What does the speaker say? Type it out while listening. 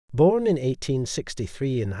Born in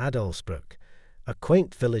 1863 in Adalsbrück, a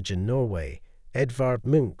quaint village in Norway, Edvard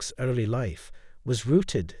Munch's early life was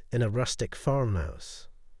rooted in a rustic farmhouse.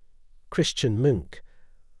 Christian Munch,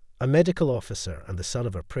 a medical officer and the son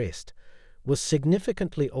of a priest, was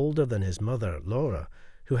significantly older than his mother, Laura,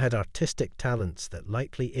 who had artistic talents that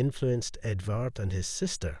likely influenced Edvard and his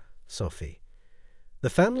sister, Sophie. The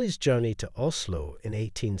family's journey to Oslo in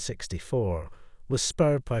 1864 was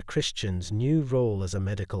spurred by Christian's new role as a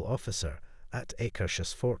medical officer at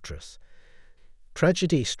Akershus fortress.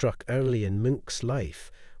 Tragedy struck early in Munch's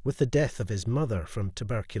life with the death of his mother from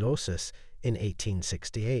tuberculosis in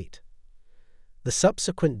 1868. The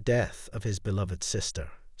subsequent death of his beloved sister,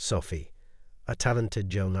 Sophie, a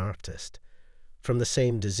talented young artist, from the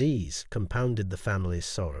same disease compounded the family's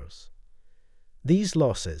sorrows. These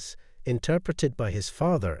losses, interpreted by his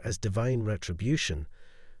father as divine retribution,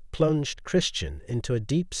 plunged Christian into a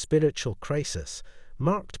deep spiritual crisis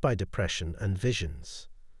marked by depression and visions.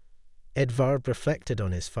 Edvard reflected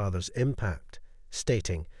on his father's impact,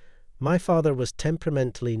 stating, "My father was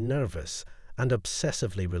temperamentally nervous and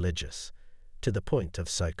obsessively religious, to the point of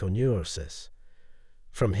psychoneurosis.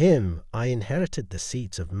 From him I inherited the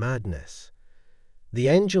seeds of madness. The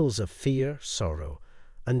angels of fear, sorrow,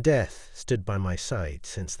 and death stood by my side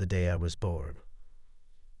since the day I was born."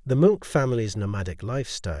 The Munch family's nomadic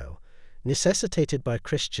lifestyle, necessitated by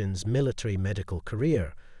Christian's military medical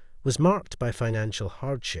career, was marked by financial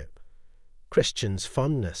hardship. Christian's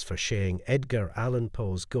fondness for sharing Edgar Allan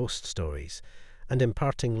Poe's ghost stories and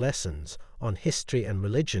imparting lessons on history and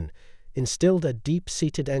religion instilled a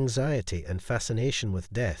deep-seated anxiety and fascination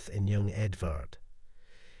with death in young Edvard.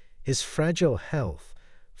 His fragile health,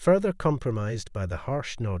 further compromised by the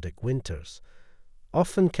harsh Nordic winters,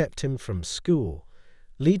 often kept him from school,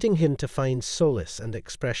 leading him to find solace and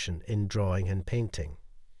expression in drawing and painting.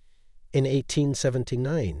 In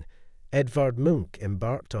 1879, Edvard Munch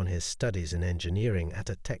embarked on his studies in engineering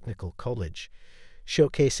at a technical college,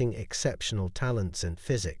 showcasing exceptional talents in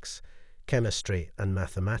physics, chemistry, and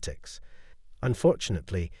mathematics.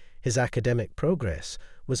 Unfortunately, his academic progress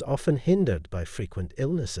was often hindered by frequent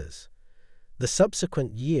illnesses. The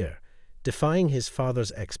subsequent year, defying his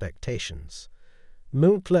father's expectations,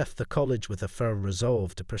 Munch left the college with a firm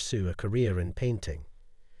resolve to pursue a career in painting.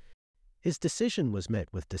 His decision was met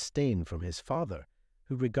with disdain from his father,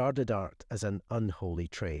 who regarded art as an unholy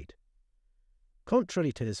trade.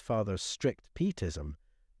 Contrary to his father's strict pietism,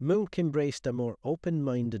 Munch embraced a more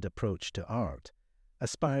open-minded approach to art,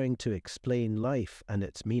 aspiring to explain life and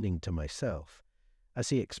its meaning to myself, as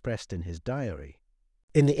he expressed in his diary.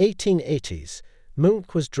 In the 1880s,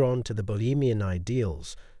 Munch was drawn to the Bohemian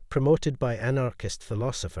ideals promoted by anarchist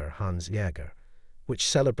philosopher Hans Jaeger, which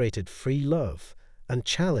celebrated free love and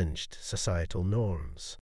challenged societal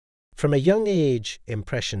norms. From a young age,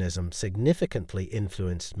 Impressionism significantly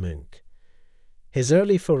influenced Munch. His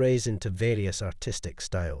early forays into various artistic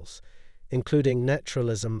styles, including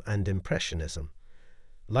Naturalism and Impressionism,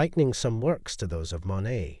 likening some works to those of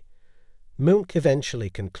Monet, Munch eventually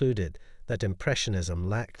concluded that Impressionism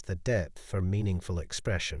lacked the depth for meaningful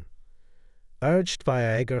expression. Urged by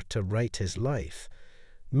Jaeger to write his life,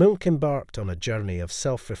 Munch embarked on a journey of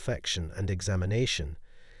self-reflection and examination,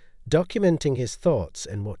 documenting his thoughts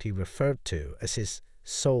in what he referred to as his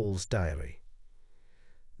soul's diary.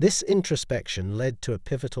 This introspection led to a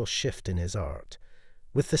pivotal shift in his art,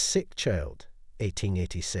 with The Sick Child,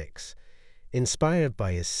 1886, inspired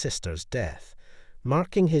by his sister's death,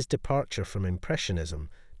 marking his departure from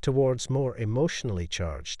Impressionism towards more emotionally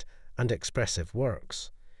charged and expressive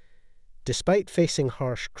works. Despite facing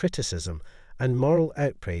harsh criticism and moral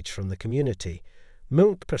outrage from the community,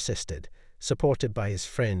 Munch persisted, supported by his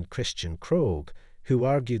friend Christian Krogh, who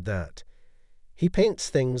argued that he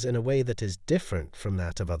paints things in a way that is different from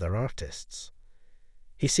that of other artists.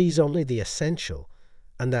 He sees only the essential,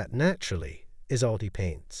 and that naturally is all he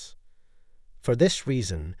paints. For this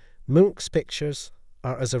reason, Munch's pictures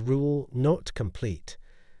are as a rule not complete,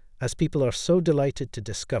 as people are so delighted to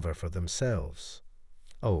discover for themselves.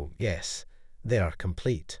 Oh, yes, they are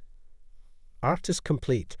complete. Art is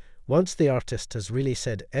complete once the artist has really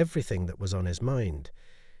said everything that was on his mind,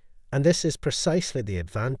 and this is precisely the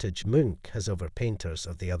advantage Munch has over painters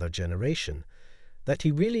of the other generation, that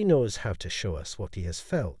he really knows how to show us what he has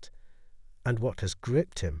felt, and what has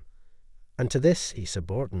gripped him, and to this he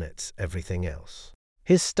subordinates everything else.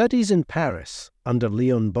 His studies in Paris, under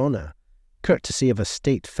Leon Bonnat, courtesy of a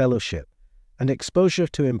state fellowship, and exposure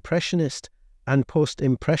to Impressionist and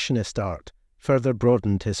Post-Impressionist art further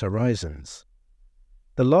broadened his horizons.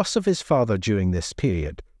 The loss of his father during this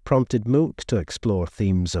period prompted Munch to explore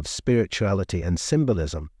themes of spirituality and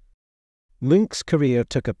symbolism, Munch's career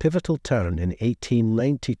took a pivotal turn in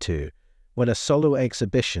 1892 when a solo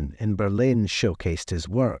exhibition in Berlin showcased his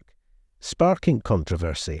work, sparking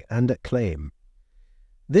controversy and acclaim.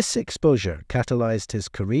 This exposure catalyzed his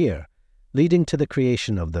career, leading to the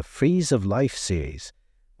creation of the Frieze of Life series,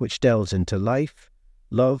 which delves into life,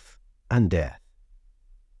 love, and death.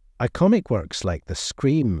 Iconic works like The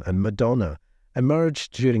Scream and Madonna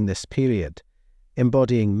emerged during this period,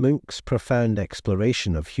 embodying Munch's profound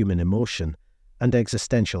exploration of human emotion and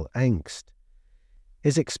existential angst.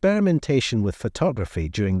 His experimentation with photography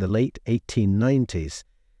during the late 1890s,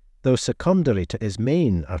 though secondary to his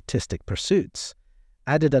main artistic pursuits,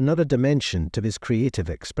 added another dimension to his creative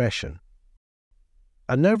expression.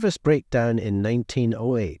 A nervous breakdown in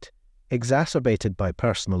 1908, exacerbated by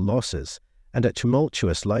personal losses and a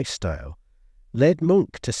tumultuous lifestyle, led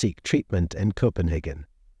Munch to seek treatment in Copenhagen.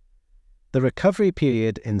 The recovery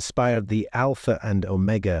period inspired the Alpha and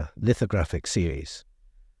Omega lithographic series.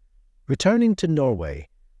 Returning to Norway,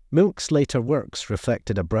 Munch's later works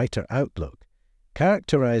reflected a brighter outlook,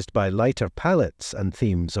 characterized by lighter palettes and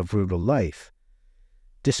themes of rural life.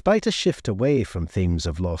 Despite a shift away from themes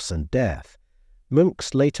of loss and death,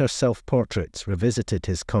 Munch's later self-portraits revisited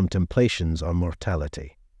his contemplations on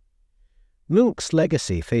mortality. Munch's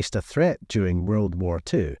legacy faced a threat during World War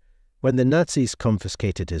II, when the Nazis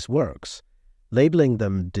confiscated his works, labeling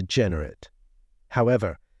them degenerate.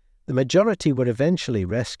 However, the majority were eventually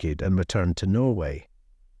rescued and returned to Norway.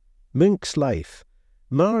 Munch's life,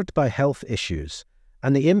 marred by health issues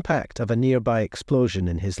and the impact of a nearby explosion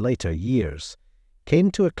in his later years, came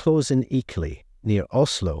to a close in Ikeli, near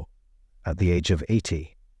Oslo, at the age of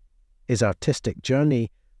 80. His artistic journey,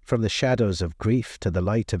 from the shadows of grief to the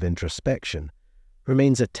light of introspection,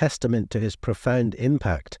 remains a testament to his profound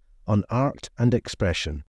impact on art and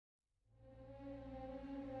expression.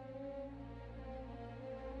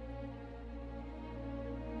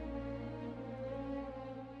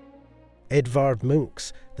 Edvard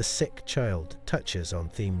Munch's The Sick Child touches on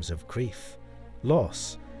themes of grief,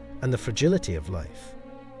 loss, and the fragility of life.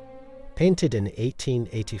 Painted in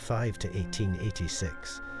 1885 to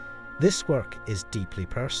 1886, this work is deeply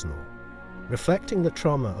personal, reflecting the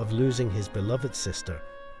trauma of losing his beloved sister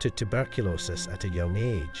to tuberculosis at a young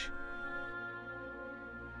age.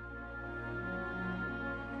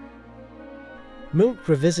 Munch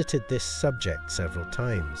revisited this subject several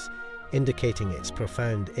times, indicating its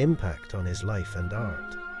profound impact on his life and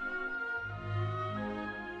art.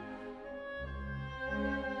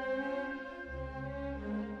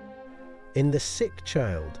 In The Sick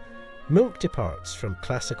Child, Munch departs from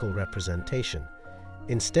classical representation,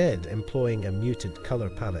 instead employing a muted colour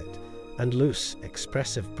palette and loose,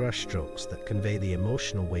 expressive brushstrokes that convey the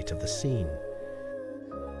emotional weight of the scene.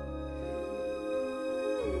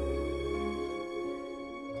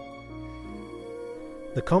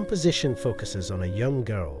 The composition focuses on a young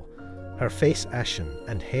girl, her face ashen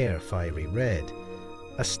and hair fiery red,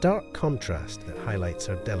 a stark contrast that highlights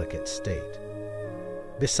her delicate state.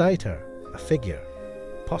 Beside her, a figure,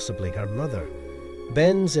 possibly her mother,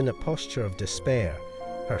 bends in a posture of despair,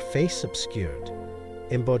 her face obscured,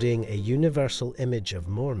 embodying a universal image of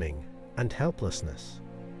mourning and helplessness.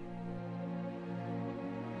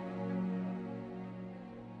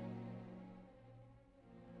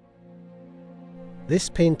 This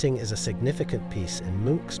painting is a significant piece in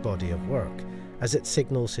Munch's body of work, as it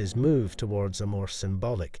signals his move towards a more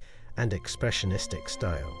symbolic and expressionistic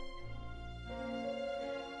style.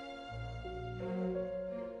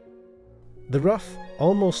 The rough,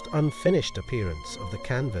 almost unfinished appearance of the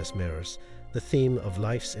canvas mirrors the theme of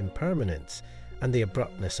life's impermanence and the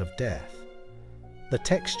abruptness of death. The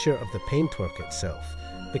texture of the paintwork itself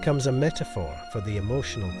becomes a metaphor for the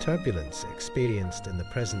emotional turbulence experienced in the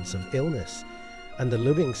presence of illness and the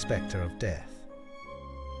looming spectre of death.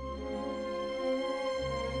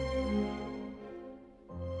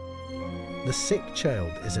 The sick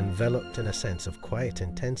child is enveloped in a sense of quiet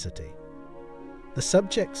intensity. The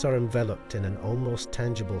subjects are enveloped in an almost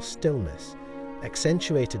tangible stillness,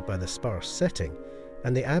 accentuated by the sparse setting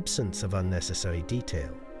and the absence of unnecessary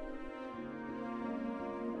detail.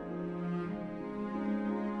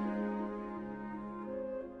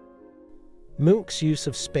 Munch's use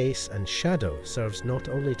of space and shadow serves not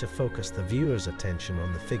only to focus the viewer's attention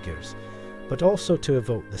on the figures, but also to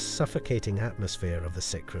evoke the suffocating atmosphere of the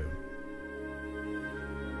sick room.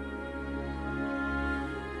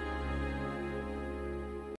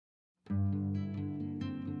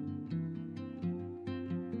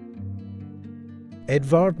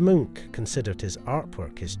 Edvard Munch considered his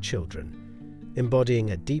artwork his children,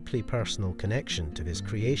 embodying a deeply personal connection to his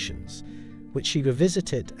creations, which he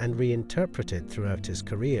revisited and reinterpreted throughout his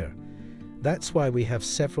career, That's why we have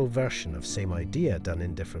several versions of same idea done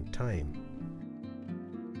in different time.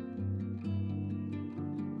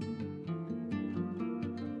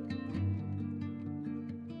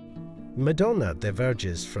 Madonna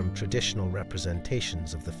diverges from traditional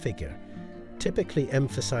representations of the figure, typically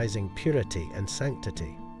emphasizing purity and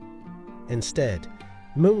sanctity. Instead,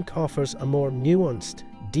 Munch offers a more nuanced,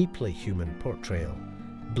 deeply human portrayal,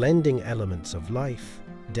 blending elements of life,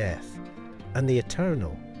 death, and the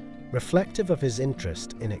eternal, reflective of his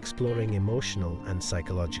interest in exploring emotional and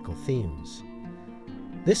psychological themes.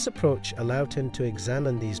 This approach allowed him to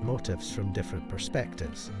examine these motifs from different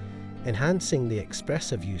perspectives, enhancing the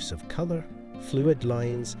expressive use of color, fluid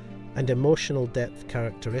lines, and emotional depth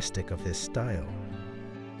characteristic of his style.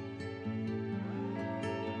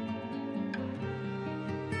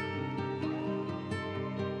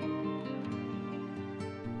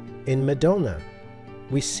 In Madonna,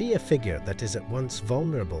 we see a figure that is at once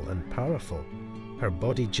vulnerable and powerful, her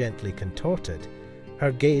body gently contorted,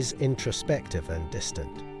 her gaze introspective and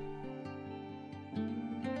distant.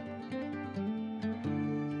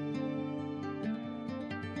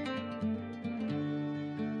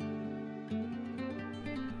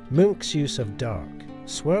 Munch's use of dark,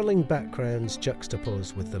 swirling backgrounds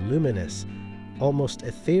juxtaposed with the luminous, almost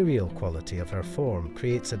ethereal quality of her form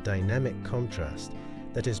creates a dynamic contrast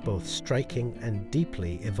that is both striking and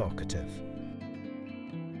deeply evocative.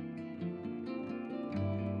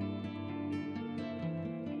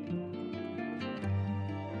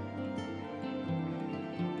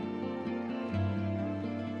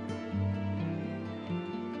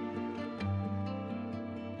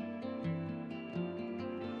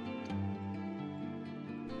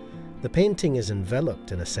 The painting is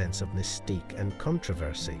enveloped in a sense of mystique and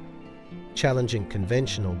controversy, challenging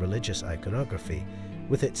conventional religious iconography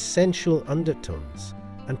with its sensual undertones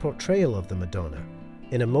and portrayal of the Madonna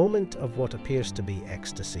in a moment of what appears to be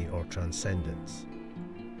ecstasy or transcendence.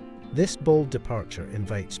 This bold departure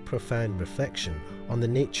invites profound reflection on the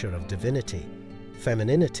nature of divinity,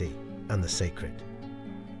 femininity, and the sacred.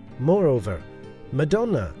 Moreover,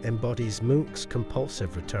 Madonna embodies Munch's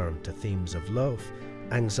compulsive return to themes of love,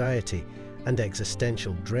 anxiety, and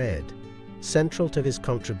existential dread, central to his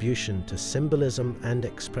contribution to symbolism and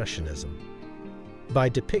expressionism. By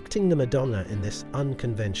depicting the Madonna in this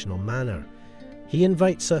unconventional manner, he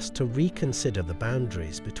invites us to reconsider the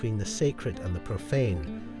boundaries between the sacred and the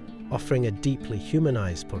profane, offering a deeply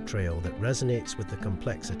humanized portrayal that resonates with the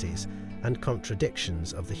complexities and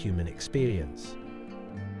contradictions of the human experience.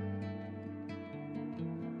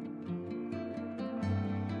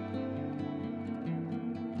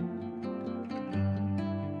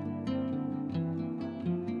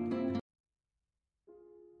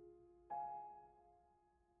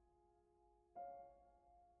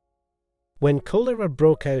 When cholera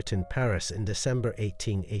broke out in Paris in December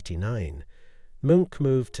 1889, Munch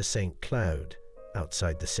moved to St. Cloud,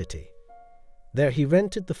 outside the city. There he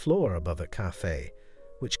rented the floor above a café,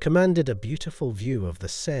 which commanded a beautiful view of the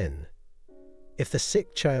Seine. If the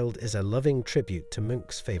sick child is a loving tribute to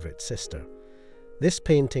Munch's favourite sister, this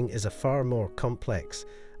painting is a far more complex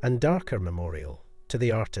and darker memorial to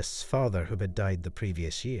the artist's father who had died the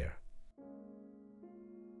previous year.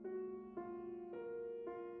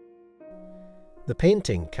 The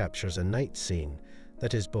painting captures a night scene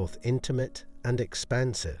that is both intimate and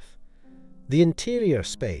expansive. The interior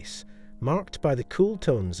space, marked by the cool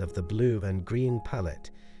tones of the blue and green palette,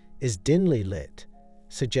 is dimly lit,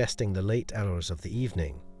 suggesting the late hours of the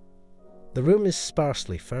evening. The room is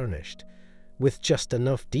sparsely furnished, with just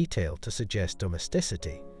enough detail to suggest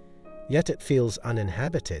domesticity, yet it feels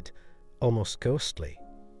uninhabited, almost ghostly.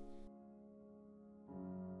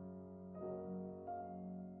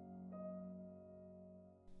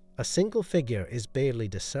 A single figure is barely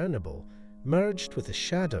discernible, merged with the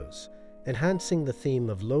shadows, enhancing the theme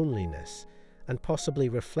of loneliness and possibly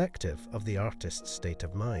reflective of the artist's state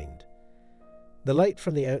of mind. The light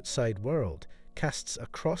from the outside world casts a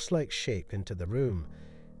cross-like shape into the room,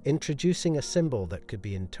 introducing a symbol that could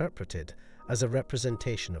be interpreted as a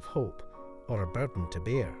representation of hope or a burden to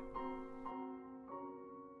bear.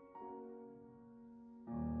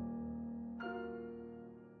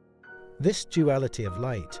 This duality of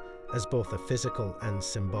light, as both a physical and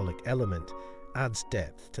symbolic element, adds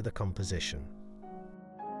depth to the composition.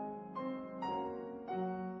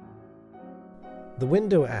 The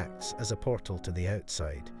window acts as a portal to the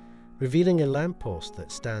outside, revealing a lamppost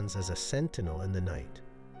that stands as a sentinel in the night.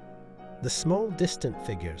 The small distant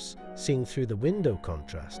figures seen through the window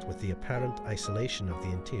contrast with the apparent isolation of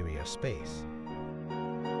the interior space.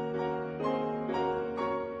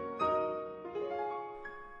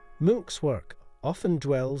 Munch's work often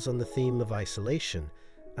dwells on the theme of isolation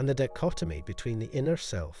and the dichotomy between the inner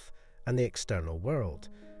self and the external world,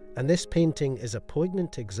 and this painting is a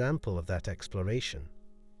poignant example of that exploration.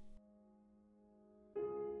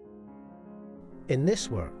 In this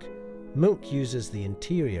work, Munch uses the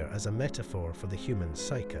interior as a metaphor for the human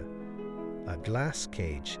psyche, a glass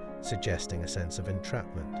cage suggesting a sense of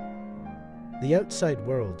entrapment. The outside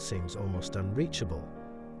world seems almost unreachable,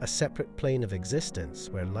 a separate plane of existence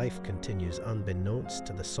where life continues unbeknownst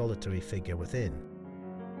to the solitary figure within.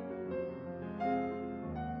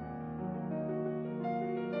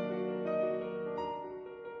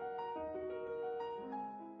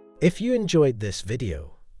 If you enjoyed this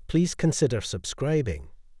video, please consider subscribing.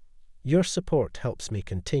 Your support helps me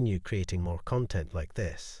continue creating more content like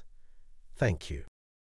this. Thank you.